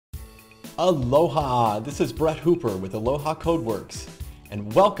Aloha! This is Brett Hooper with Aloha CodeWorks,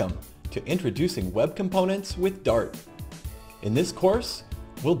 and welcome to Introducing Web Components with Dart. In this course,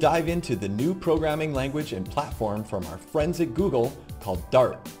 we'll dive into the new programming language and platform from our friends at Google called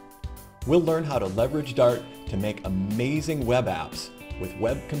Dart. We'll learn how to leverage Dart to make amazing web apps with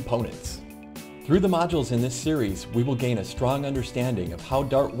web components. Through the modules in this series, we will gain a strong understanding of how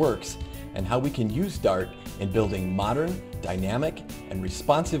Dart works and how we can use Dart in building modern, dynamic, and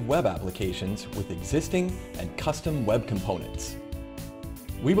responsive web applications with existing and custom web components.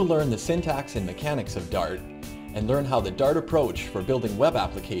 We will learn the syntax and mechanics of Dart and learn how the Dart approach for building web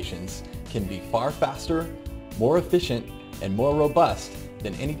applications can be far faster, more efficient, and more robust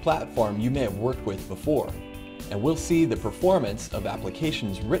than any platform you may have worked with before. And we'll see the performance of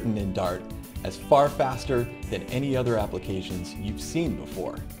applications written in Dart as far faster than any other applications you've seen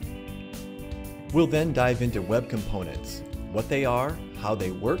before. We'll then dive into web components, what they are, how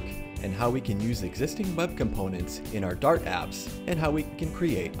they work, and how we can use existing web components in our Dart apps and how we can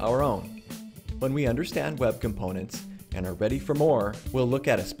create our own. When we understand web components and are ready for more, we'll look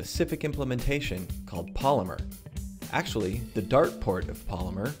at a specific implementation called Polymer. Actually, the Dart port of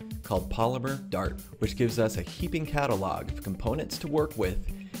Polymer, called Polymer Dart, which gives us a heaping catalog of components to work with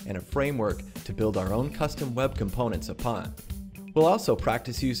and a framework to build our own custom web components upon. We'll also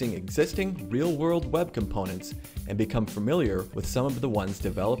practice using existing real-world web components and become familiar with some of the ones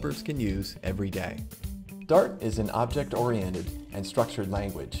developers can use every day. Dart is an object-oriented and structured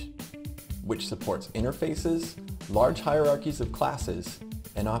language, which supports interfaces, large hierarchies of classes,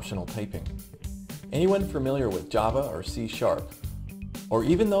 and optional typing. Anyone familiar with Java or C#, or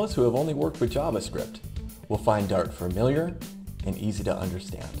even those who have only worked with JavaScript, will find Dart familiar and easy to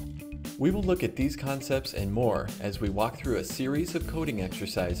understand. We will look at these concepts and more as we walk through a series of coding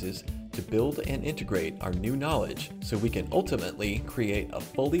exercises to build and integrate our new knowledge so we can ultimately create a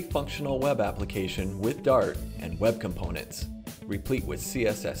fully functional web application with Dart and web components, replete with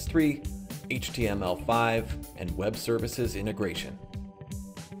CSS3, HTML5, and web services integration.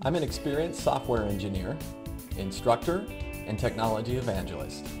 I'm an experienced software engineer, instructor, and technology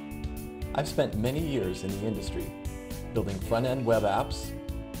evangelist. I've spent many years in the industry building front-end web apps,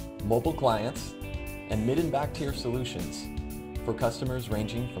 mobile clients, and mid and back-tier solutions for customers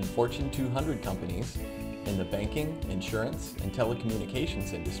ranging from Fortune 200 companies in the banking, insurance, and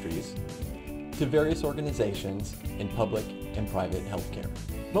telecommunications industries to various organizations in public and private healthcare.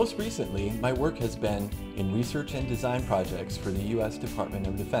 Most recently, my work has been in research and design projects for the U.S. Department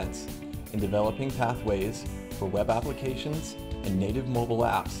of Defense in developing pathways for web applications and native mobile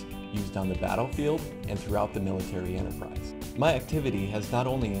apps used on the battlefield and throughout the military enterprise. My activity has not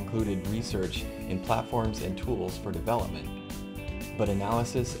only included research in platforms and tools for development, but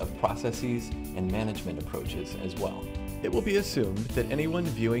analysis of processes and management approaches as well. It will be assumed that anyone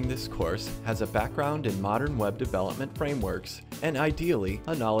viewing this course has a background in modern web development frameworks and ideally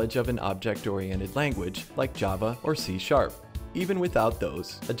a knowledge of an object-oriented language like Java or C#. Even without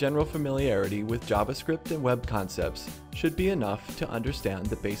those, a general familiarity with JavaScript and web concepts should be enough to understand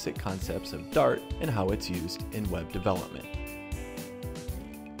the basic concepts of Dart and how it's used in web development.